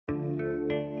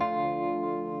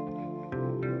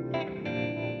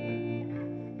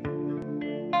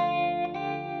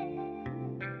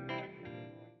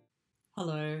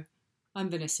I'm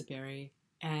Vanessa Berry,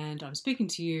 and I'm speaking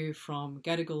to you from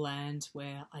Gadigal land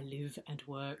where I live and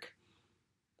work.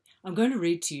 I'm going to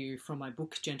read to you from my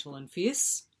book Gentle and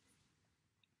Fierce,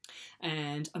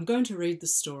 and I'm going to read the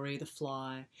story The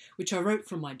Fly, which I wrote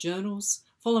from my journals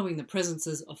following the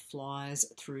presences of flies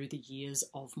through the years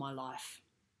of my life.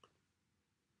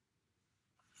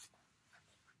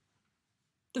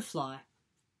 The Fly.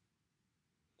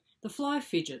 The fly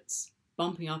fidgets,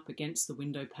 bumping up against the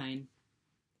window pane.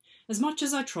 As much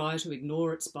as I try to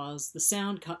ignore its buzz, the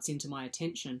sound cuts into my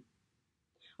attention.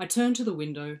 I turn to the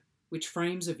window, which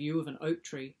frames a view of an oak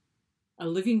tree, a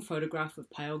living photograph of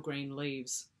pale green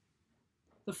leaves.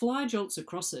 The fly jolts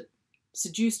across it,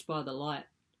 seduced by the light,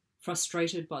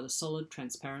 frustrated by the solid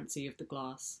transparency of the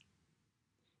glass.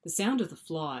 The sound of the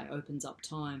fly opens up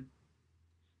time.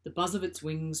 The buzz of its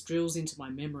wings drills into my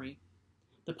memory,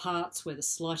 the parts where the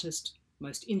slightest,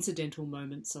 most incidental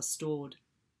moments are stored.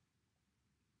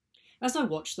 As I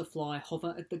watch the fly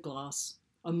hover at the glass,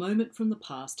 a moment from the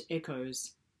past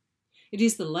echoes. It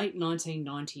is the late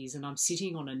 1990s and I'm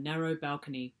sitting on a narrow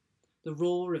balcony, the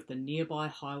roar of the nearby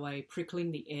highway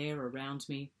prickling the air around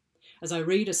me as I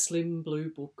read a slim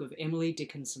blue book of Emily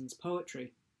Dickinson's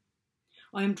poetry.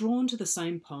 I am drawn to the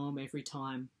same poem every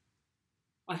time.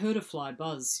 I heard a fly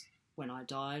buzz when I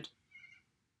died.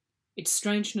 Its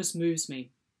strangeness moves me,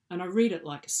 and I read it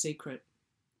like a secret,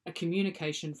 a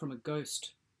communication from a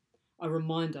ghost, a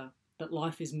reminder that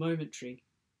life is momentary,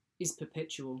 is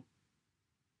perpetual.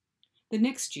 The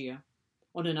next year,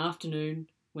 on an afternoon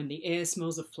when the air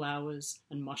smells of flowers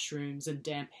and mushrooms and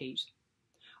damp heat,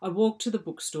 I walk to the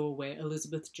bookstore where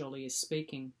Elizabeth Joly is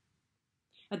speaking.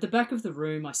 At the back of the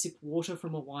room, I sip water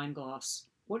from a wine glass,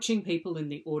 watching people in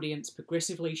the audience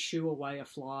progressively shoo away a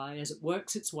fly as it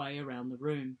works its way around the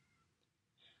room.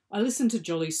 I listen to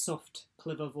Joly's soft,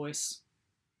 clever voice.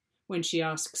 When she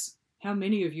asks, "How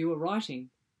many of you are writing?"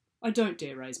 I don't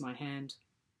dare raise my hand.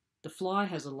 The fly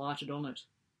has alighted on it,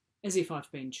 as if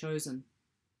I've been chosen.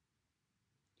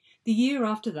 The year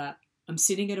after that, I'm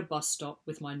sitting at a bus stop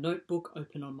with my notebook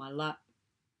open on my lap.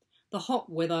 The hot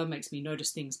weather makes me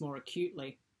notice things more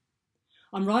acutely.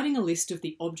 I'm writing a list of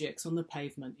the objects on the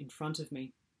pavement in front of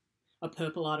me. A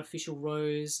purple artificial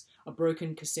rose, a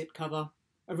broken cassette cover,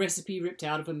 a recipe ripped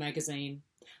out of a magazine,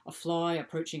 a fly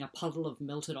approaching a puddle of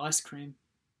melted ice cream.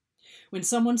 When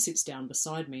someone sits down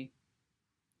beside me.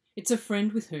 It's a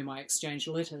friend with whom I exchange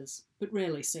letters, but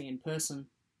rarely see in person.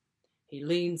 He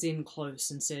leans in close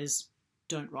and says,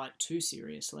 "Don't write too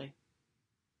seriously."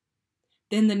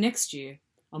 Then the next year,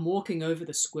 I'm walking over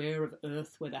the square of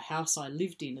earth where the house I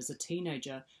lived in as a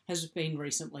teenager has been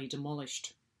recently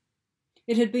demolished.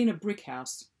 It had been a brick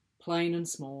house, plain and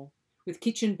small, with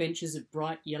kitchen benches of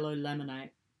bright yellow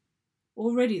laminate.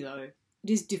 Already, though, it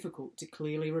is difficult to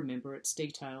clearly remember its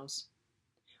details.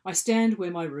 I stand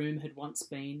where my room had once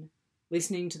been,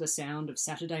 listening to the sound of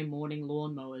Saturday morning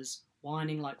lawnmowers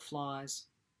whining like flies.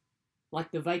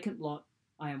 Like the vacant lot,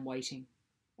 I am waiting,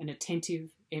 an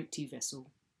attentive, empty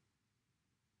vessel.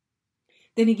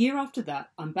 Then a year after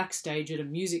that, I'm backstage at a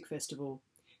music festival,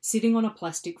 sitting on a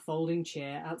plastic folding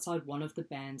chair outside one of the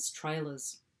band's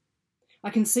trailers. I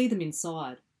can see them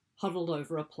inside, huddled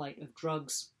over a plate of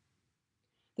drugs.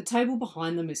 The table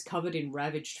behind them is covered in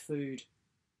ravaged food.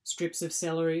 Strips of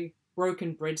celery,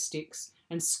 broken breadsticks,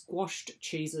 and squashed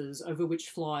cheeses over which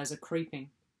flies are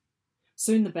creeping.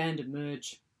 Soon the band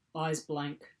emerge, eyes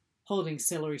blank, holding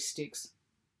celery sticks.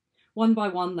 One by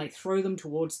one they throw them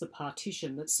towards the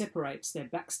partition that separates their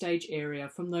backstage area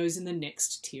from those in the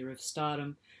next tier of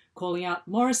stardom, calling out,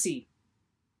 "Morrissey,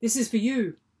 this is for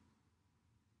you."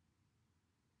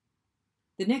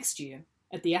 The next year,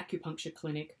 at the acupuncture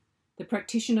clinic, the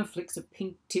practitioner flicks a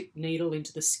pink-tipped needle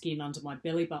into the skin under my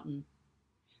belly button.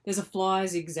 There's a fly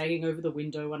zigzagging over the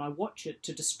window and I watch it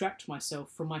to distract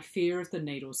myself from my fear of the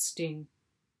needle's sting.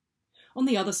 On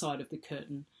the other side of the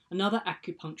curtain, another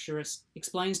acupuncturist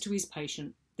explains to his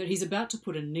patient that he's about to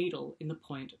put a needle in the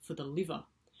point for the liver,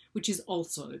 which is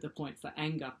also the point for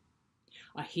anger.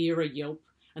 I hear a yelp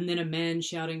and then a man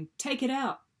shouting, "Take it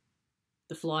out!"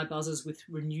 The fly buzzes with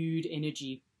renewed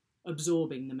energy,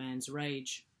 absorbing the man's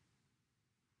rage.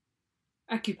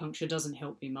 Acupuncture doesn't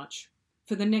help me much.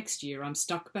 For the next year, I'm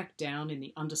stuck back down in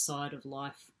the underside of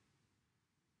life.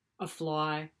 A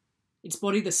fly, its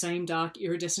body the same dark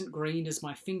iridescent green as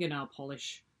my fingernail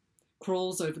polish,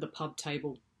 crawls over the pub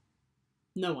table.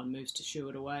 No one moves to shoo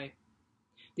it away.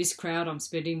 This crowd I'm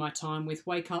spending my time with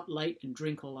wake up late and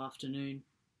drink all afternoon.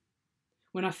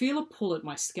 When I feel a pull at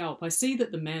my scalp, I see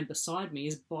that the man beside me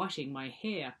is biting my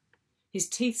hair, his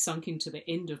teeth sunk into the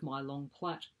end of my long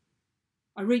plait.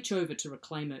 I reach over to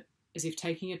reclaim it, as if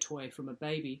taking a toy from a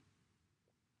baby.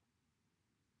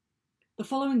 The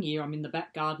following year I'm in the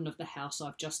back garden of the house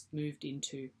I've just moved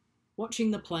into, watching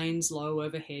the planes low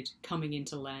overhead coming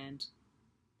into land.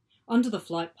 Under the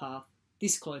flight path,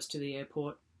 this close to the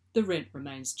airport, the rent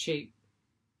remains cheap.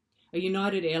 A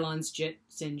United Airlines jet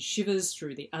sends shivers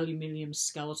through the aluminium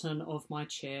skeleton of my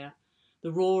chair,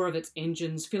 the roar of its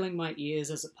engines filling my ears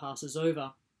as it passes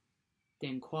over.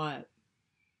 Then quiet.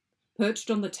 Perched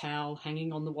on the towel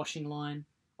hanging on the washing line,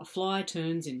 a fly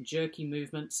turns in jerky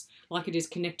movements like it is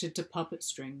connected to puppet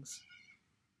strings.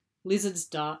 Lizards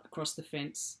dart across the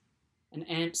fence, and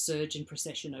ants surge in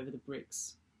procession over the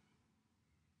bricks.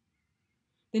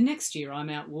 The next year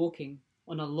I'm out walking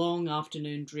on a long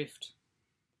afternoon drift.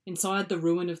 Inside the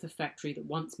ruin of the factory that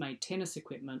once made tennis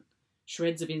equipment,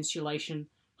 shreds of insulation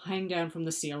hang down from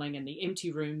the ceiling and the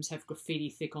empty rooms have graffiti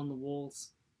thick on the walls.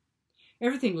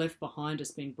 Everything left behind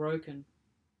has been broken.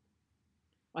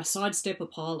 I sidestep a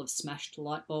pile of smashed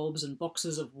light bulbs and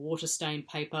boxes of water-stained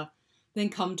paper, then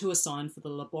come to a sign for the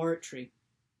laboratory.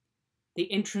 The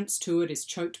entrance to it is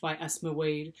choked by asthma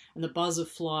weed, and the buzz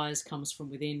of flies comes from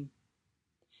within.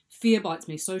 Fear bites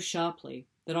me so sharply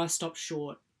that I stop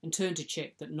short and turn to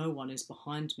check that no one is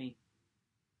behind me.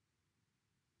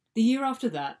 The year after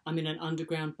that, I'm in an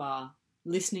underground bar,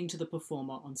 listening to the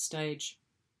performer on stage.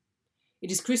 It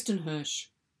is Kristen Hirsch,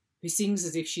 who sings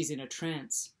as if she's in a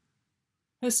trance.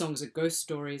 Her songs are ghost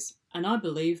stories, and I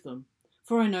believe them,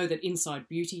 for I know that inside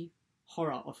beauty,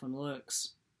 horror often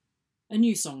lurks. A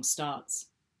new song starts.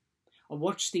 I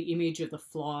watch the image of the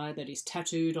fly that is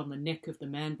tattooed on the neck of the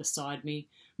man beside me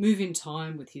move in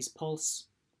time with his pulse,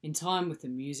 in time with the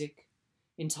music,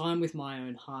 in time with my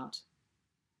own heart.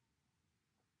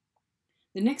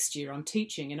 The next year I'm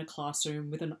teaching in a classroom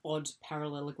with an odd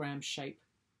parallelogram shape.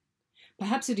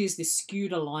 Perhaps it is this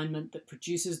skewed alignment that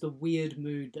produces the weird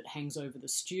mood that hangs over the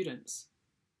students.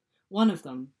 One of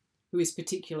them, who is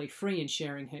particularly free in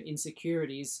sharing her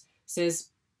insecurities, says,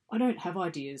 "I don't have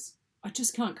ideas, I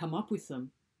just can't come up with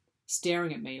them,"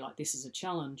 staring at me like this is a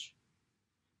challenge.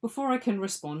 Before I can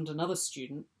respond, another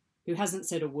student, who hasn't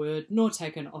said a word nor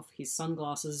taken off his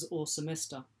sunglasses all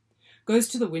semester, goes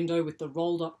to the window with the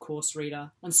rolled-up course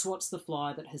reader and swats the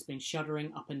fly that has been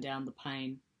shuddering up and down the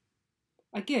pane.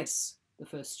 "I guess," the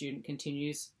first student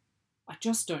continues, "I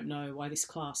just don't know why this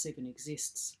class even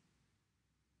exists."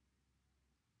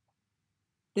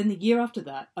 Then the year after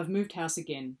that, I've moved house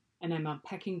again and am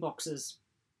unpacking boxes.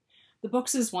 The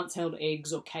boxes once held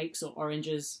eggs or cakes or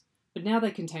oranges, but now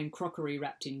they contain crockery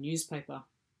wrapped in newspaper.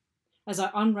 As I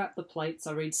unwrap the plates,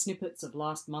 I read snippets of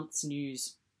last month's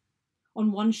news.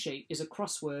 On one sheet is a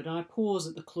crossword, and I pause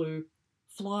at the clue,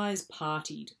 "Flies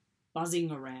partied,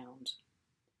 buzzing around,"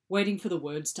 waiting for the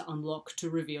words to unlock to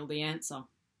reveal the answer.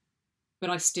 But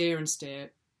I stare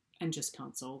and just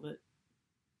can't solve it.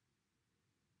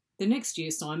 The next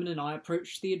year, Simon and I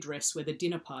approach the address where the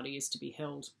dinner party is to be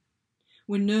held.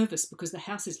 We're nervous because the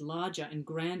house is larger and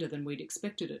grander than we'd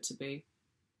expected it to be.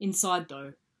 Inside,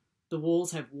 though, the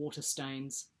walls have water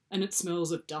stains, and it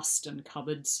smells of dust and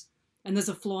cupboards, and there's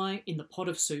a fly in the pot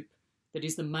of soup that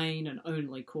is the main and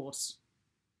only course.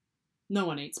 No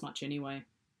one eats much anyway.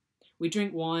 We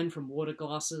drink wine from water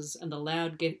glasses, and the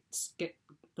loud guests get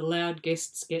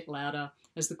louder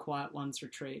as the quiet ones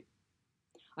retreat.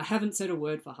 I haven't said a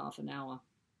word for half an hour.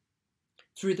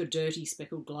 Through the dirty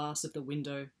speckled glass of the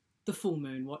window, the full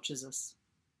moon watches us.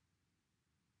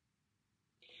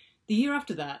 The year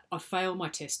after that, I fail my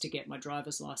test to get my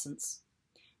driver's licence,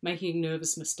 making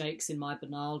nervous mistakes in my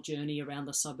banal journey around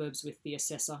the suburbs with the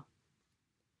assessor.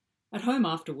 At home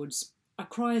afterwards, I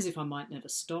cry as if I might never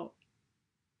stop.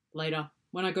 Later,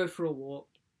 when I go for a walk,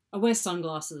 I wear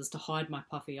sunglasses to hide my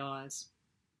puffy eyes.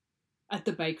 At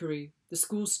the bakery, the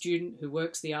school student who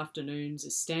works the afternoons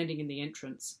is standing in the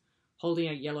entrance, holding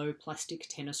a yellow plastic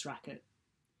tennis racket.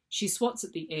 She swats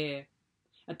at the air,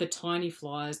 at the tiny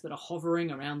flies that are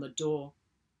hovering around the door,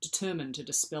 determined to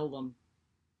dispel them.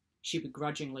 She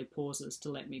begrudgingly pauses to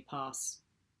let me pass.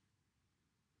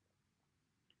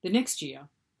 The next year,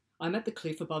 I'm at the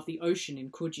cliff above the ocean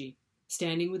in Coogee,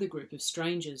 standing with a group of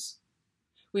strangers.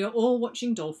 We are all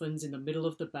watching dolphins in the middle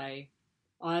of the bay,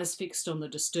 eyes fixed on the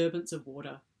disturbance of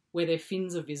water, where their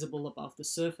fins are visible above the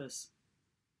surface.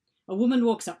 A woman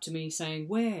walks up to me saying,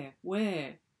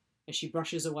 Where?" as she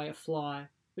brushes away a fly,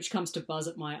 which comes to buzz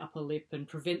at my upper lip and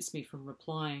prevents me from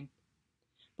replying.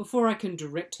 Before I can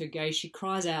direct her gaze, she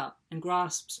cries out and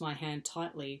grasps my hand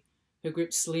tightly, her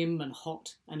grip slim and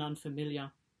hot and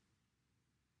unfamiliar.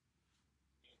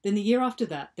 Then the year after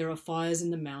that, there are fires in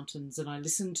the mountains, and I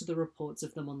listen to the reports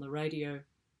of them on the radio.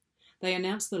 They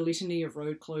announce the litany of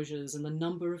road closures and the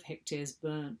number of hectares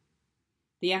burnt.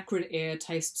 The acrid air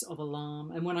tastes of alarm,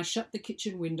 and when I shut the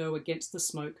kitchen window against the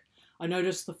smoke, I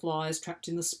notice the flies trapped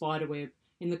in the spiderweb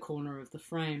in the corner of the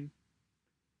frame.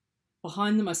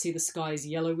 Behind them I see the sky is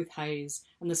yellow with haze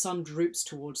and the sun droops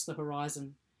towards the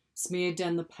horizon, smeared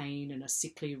down the pane in a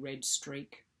sickly red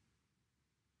streak.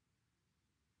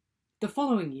 The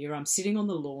following year I'm sitting on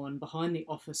the lawn behind the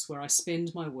office where I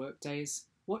spend my workdays,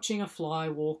 watching a fly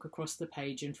walk across the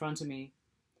page in front of me,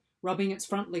 rubbing its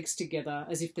front legs together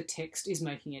as if the text is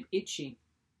making it itchy.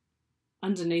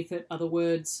 Underneath it are the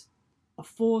words, "A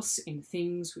force in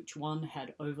things which one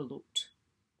had overlooked."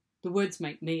 The words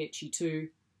make me itchy too,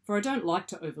 for I don't like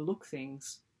to overlook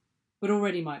things, but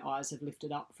already my eyes have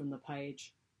lifted up from the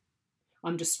page.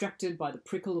 I'm distracted by the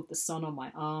prickle of the sun on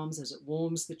my arms as it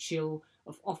warms the chill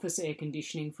of office air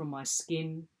conditioning from my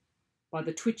skin, by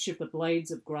the twitch of the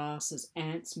blades of grass as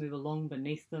ants move along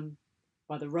beneath them,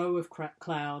 by the row of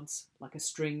clouds like a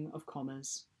string of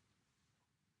commas.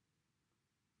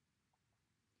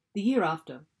 The year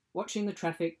after, watching the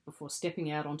traffic before stepping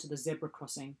out onto the zebra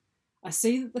crossing, I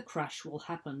see that the crash will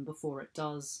happen before it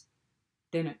does.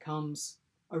 Then it comes,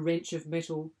 a wrench of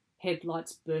metal,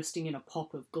 headlights bursting in a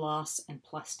pop of glass and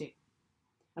plastic.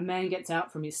 A man gets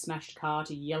out from his smashed car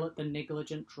to yell at the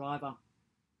negligent driver.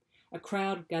 A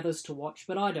crowd gathers to watch,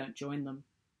 but I don't join them.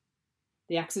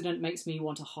 The accident makes me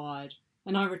want to hide,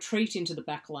 and I retreat into the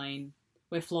back lane,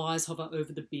 where flies hover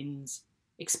over the bins,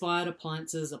 expired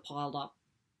appliances are piled up,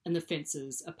 and the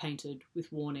fences are painted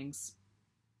with warnings.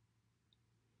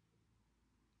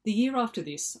 The year after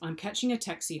this, I'm catching a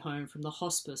taxi home from the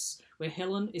hospice where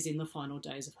Helen is in the final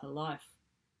days of her life.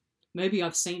 Maybe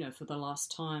I've seen her for the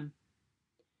last time.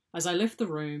 As I left the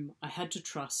room, I had to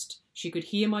trust she could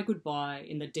hear my goodbye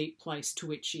in the deep place to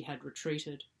which she had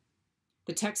retreated.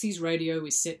 The taxi's radio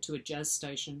is set to a jazz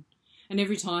station, and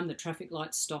every time the traffic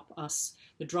lights stop us,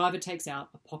 the driver takes out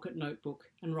a pocket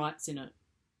notebook and writes in it.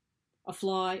 A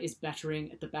fly is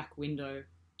battering at the back window,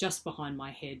 just behind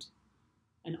my head,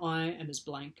 and I am as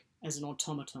blank as an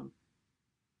automaton.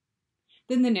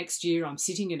 Then the next year I'm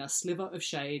sitting in a sliver of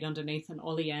shade underneath an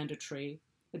oleander tree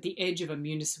at the edge of a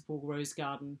municipal rose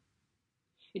garden.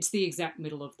 It's the exact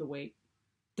middle of the week,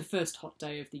 the first hot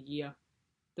day of the year.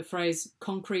 The phrase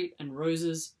concrete and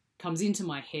roses comes into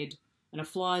my head and a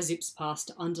fly zips past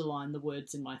to underline the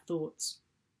words in my thoughts.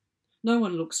 No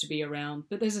one looks to be around,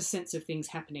 but there's a sense of things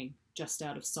happening just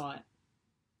out of sight.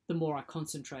 The more I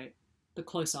concentrate, the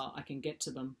closer I can get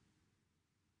to them.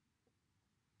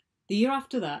 The year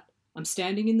after that, I'm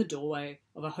standing in the doorway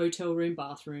of a hotel room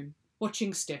bathroom,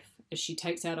 watching Steph as she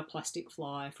takes out a plastic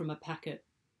fly from a packet.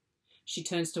 She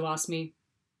turns to ask me,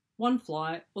 1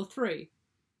 fly or 3?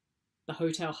 The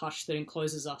hotel hush that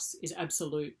encloses us is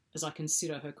absolute as I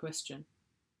consider her question.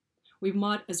 We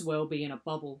might as well be in a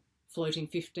bubble, floating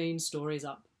 15 stories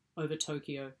up over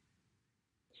Tokyo.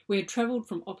 We had travelled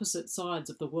from opposite sides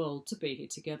of the world to be here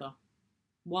together.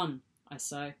 1, I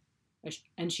say,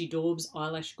 and she daubs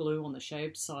eyelash glue on the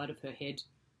shaved side of her head,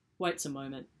 waits a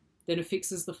moment, then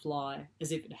affixes the fly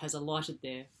as if it has alighted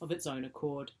there of its own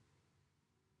accord.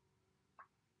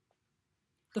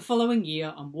 The following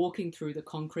year, I'm walking through the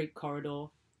concrete corridor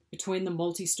between the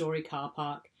multi-storey car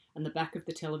park and the back of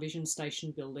the television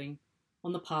station building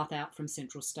on the path out from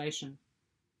Central Station.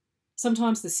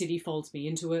 Sometimes the city folds me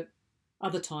into it,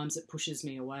 other times it pushes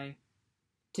me away.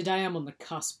 Today I'm on the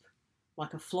cusp,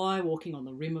 like a fly walking on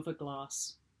the rim of a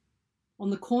glass. On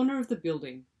the corner of the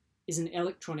building is an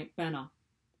electronic banner,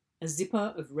 a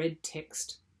zipper of red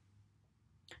text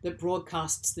that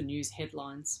broadcasts the news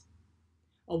headlines.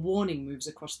 A warning moves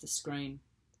across the screen.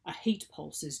 A heat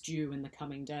pulse is due in the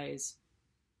coming days.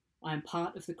 I am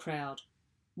part of the crowd,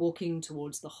 walking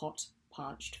towards the hot,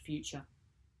 parched future.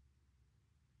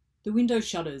 The window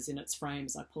shudders in its frame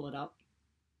as I pull it up.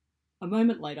 A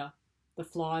moment later, the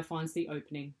fly finds the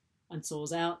opening and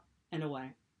soars out and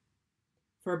away.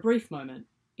 For a brief moment,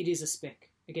 it is a speck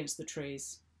against the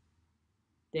trees.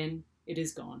 Then it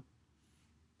is gone.